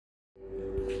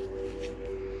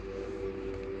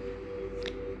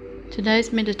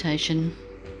Today's meditation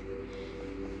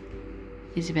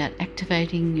is about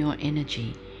activating your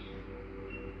energy.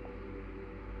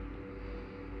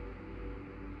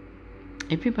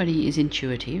 Everybody is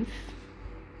intuitive.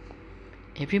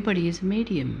 Everybody is a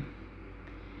medium.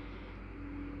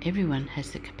 Everyone has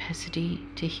the capacity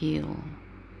to heal.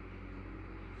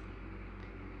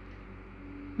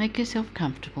 Make yourself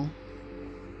comfortable.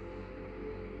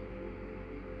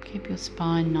 Keep your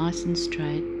spine nice and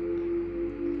straight.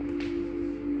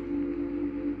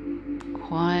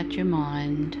 Quiet your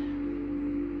mind.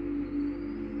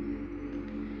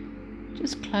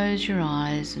 Just close your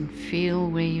eyes and feel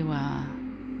where you are.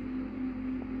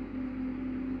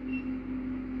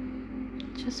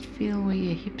 Just feel where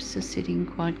your hips are sitting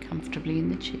quite comfortably in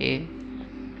the chair.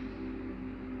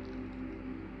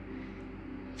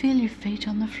 Feel your feet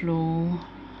on the floor,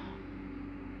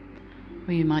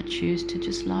 or you might choose to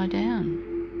just lie down.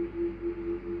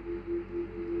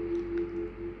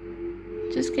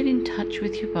 Just get in touch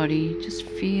with your body. Just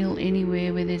feel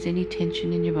anywhere where there's any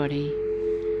tension in your body.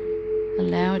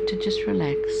 Allow it to just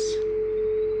relax.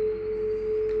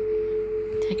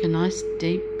 Take a nice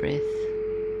deep breath.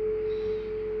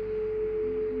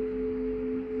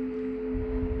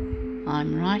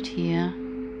 I'm right here,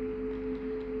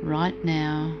 right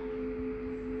now,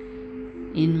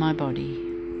 in my body.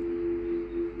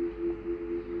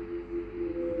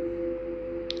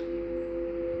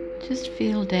 Just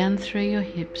feel down through your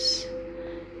hips.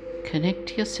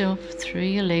 Connect yourself through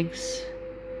your legs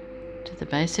to the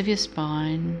base of your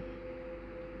spine,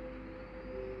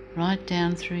 right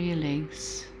down through your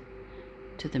legs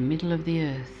to the middle of the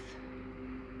earth.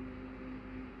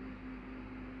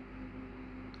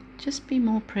 Just be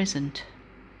more present.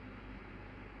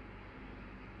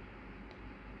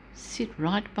 Sit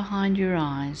right behind your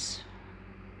eyes.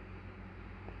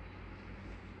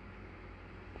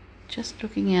 Just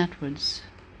looking outwards.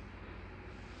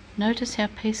 Notice how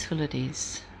peaceful it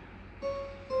is.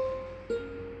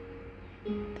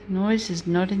 The noise is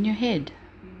not in your head.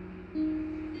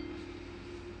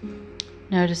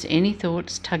 Notice any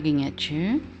thoughts tugging at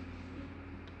you.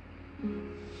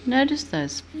 Notice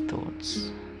those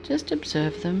thoughts. Just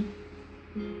observe them.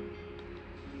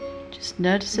 Just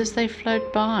notice as they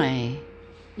float by.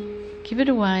 Give it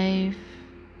a wave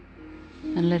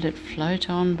and let it float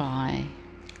on by.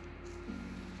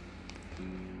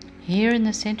 Here in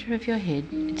the centre of your head,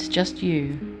 it's just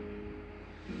you.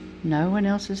 No one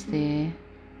else is there.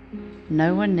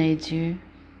 No one needs you.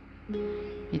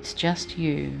 It's just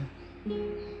you.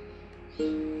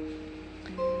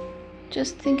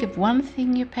 Just think of one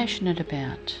thing you're passionate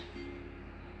about.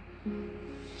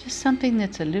 Just something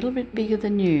that's a little bit bigger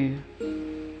than you.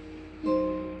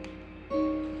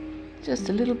 Just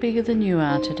a little bigger than you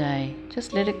are today.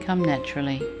 Just let it come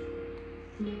naturally.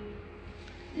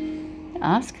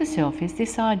 Ask yourself, is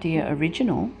this idea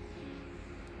original?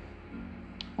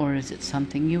 Or is it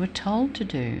something you were told to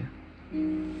do?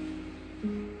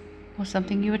 Or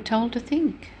something you were told to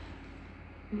think?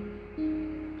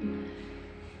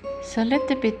 So let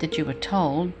the bit that you were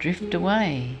told drift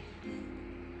away.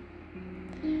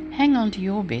 Hang on to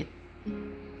your bit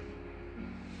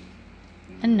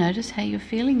and notice how you're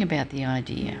feeling about the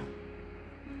idea.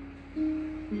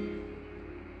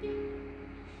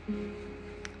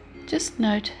 Just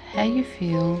note how you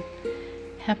feel,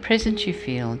 how present you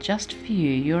feel, just for you,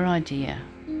 your idea.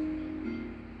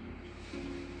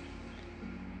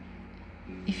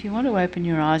 If you want to open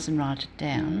your eyes and write it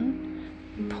down,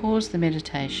 pause the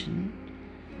meditation,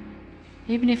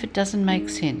 even if it doesn't make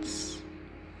sense.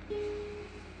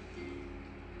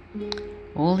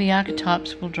 All the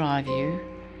archetypes will drive you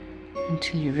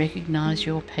until you recognize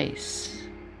your peace.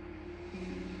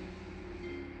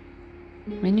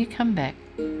 When you come back,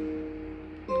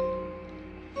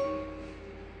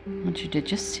 I want you to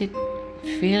just sit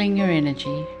feeling your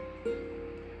energy,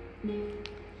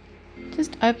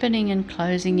 just opening and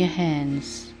closing your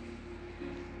hands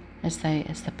as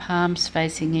the palms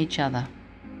facing each other,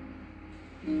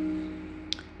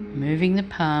 moving the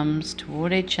palms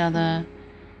toward each other,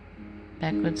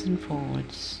 backwards and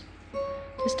forwards,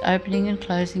 just opening and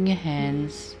closing your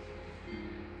hands,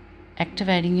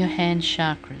 activating your hand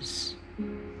chakras,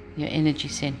 your energy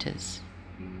centers.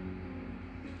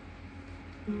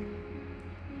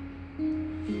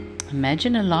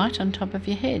 Imagine a light on top of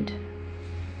your head,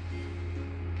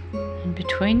 and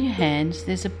between your hands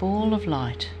there's a ball of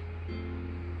light.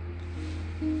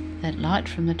 That light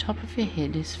from the top of your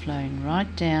head is flowing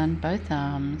right down both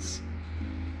arms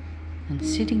and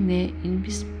sitting there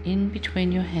in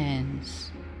between your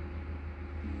hands.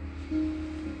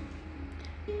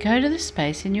 Go to the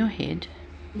space in your head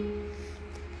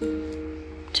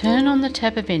Turn on the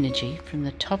tap of energy from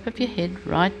the top of your head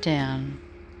right down,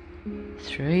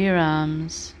 through your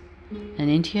arms and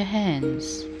into your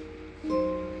hands.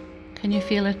 Can you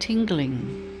feel a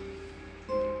tingling,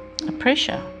 a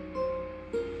pressure?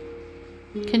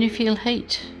 Can you feel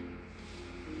heat?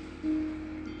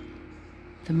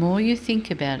 The more you think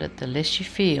about it, the less you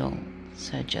feel.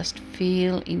 So just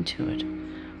feel into it.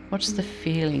 What's the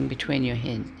feeling between your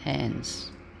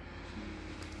hands?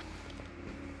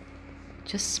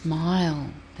 Just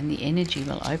smile and the energy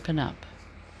will open up.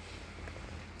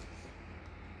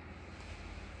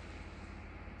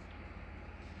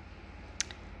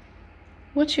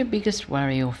 What's your biggest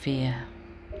worry or fear?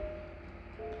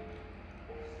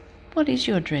 What is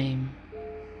your dream?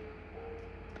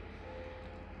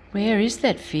 Where is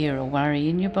that fear or worry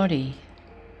in your body?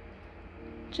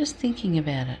 Just thinking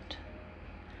about it.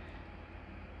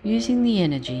 Using the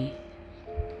energy.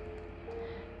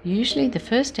 Usually the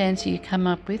first answer you come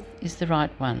up with is the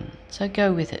right one, so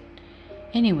go with it.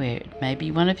 Anywhere, it may be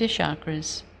one of your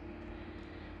chakras.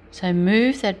 So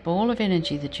move that ball of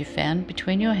energy that you found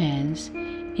between your hands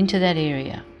into that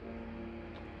area.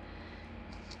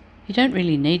 You don't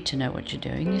really need to know what you're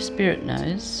doing, your spirit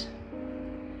knows.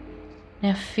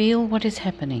 Now feel what is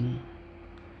happening.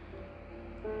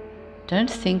 Don't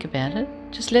think about it,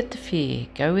 just let the fear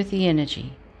go with the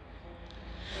energy.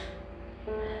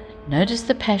 Notice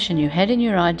the passion you had in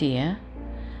your idea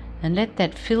and let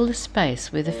that fill the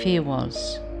space where the fear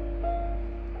was.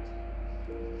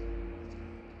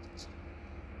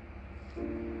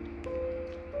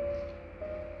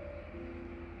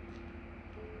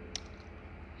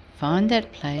 Find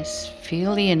that place,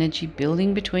 feel the energy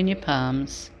building between your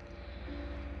palms.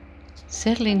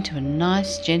 Settle into a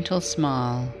nice gentle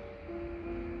smile.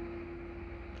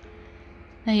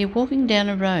 Now you're walking down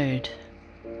a road.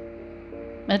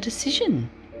 A decision.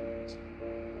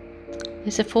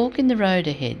 There's a fork in the road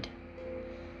ahead.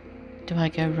 Do I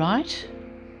go right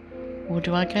or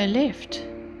do I go left?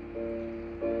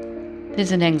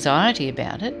 There's an anxiety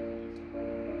about it.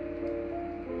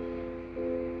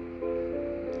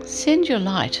 Send your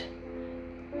light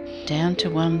down to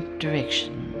one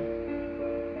direction.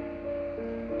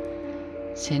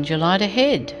 Send your light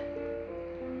ahead.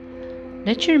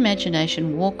 Let your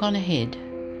imagination walk on ahead.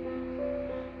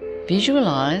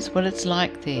 Visualize what it's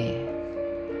like there.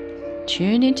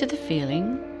 Tune into the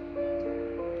feeling.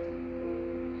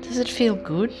 Does it feel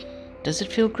good? Does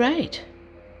it feel great?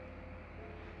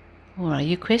 Or are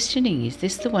you questioning, is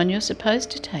this the one you're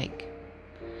supposed to take?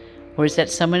 Or is that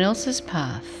someone else's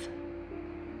path?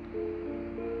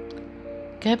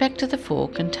 Go back to the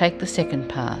fork and take the second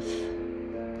path.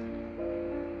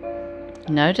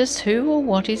 Notice who or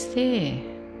what is there.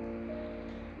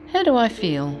 How do I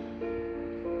feel?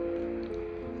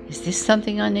 Is this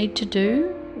something I need to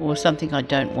do or something I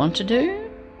don't want to do?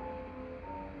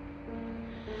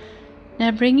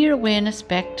 Now bring your awareness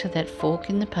back to that fork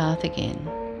in the path again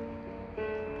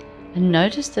and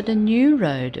notice that a new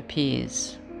road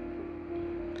appears.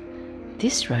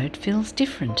 This road feels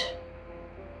different.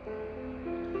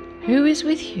 Who is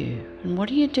with you and what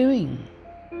are you doing?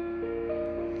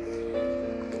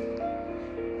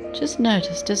 Just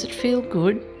notice, does it feel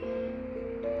good?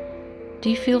 Do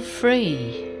you feel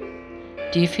free?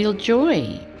 Do you feel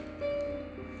joy?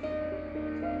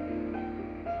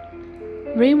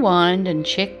 Rewind and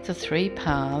check the 3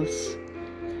 paths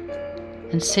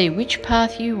and see which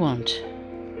path you want.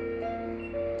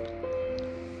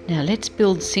 Now let's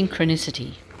build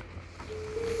synchronicity.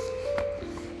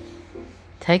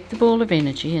 Take the ball of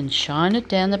energy and shine it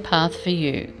down the path for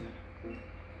you.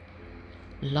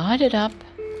 Light it up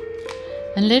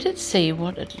and let it see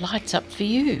what it lights up for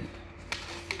you.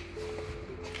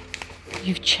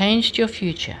 You've changed your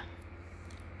future.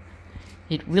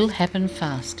 It will happen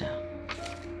faster.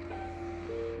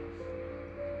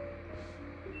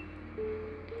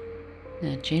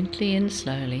 Now gently and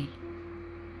slowly,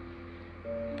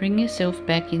 bring yourself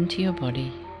back into your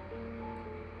body.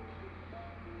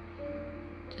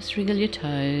 Just wriggle your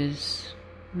toes,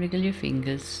 wriggle your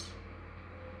fingers.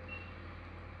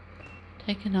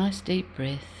 Take a nice deep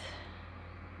breath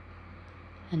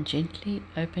and gently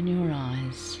open your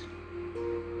eyes.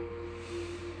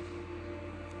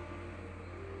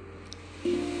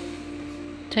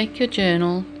 Take your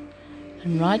journal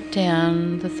and write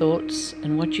down the thoughts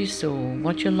and what you saw,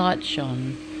 what your light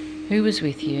shone, who was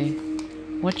with you,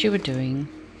 what you were doing.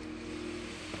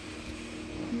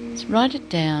 Just write it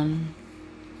down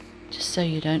just so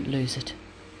you don't lose it.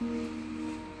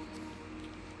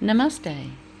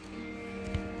 Namaste.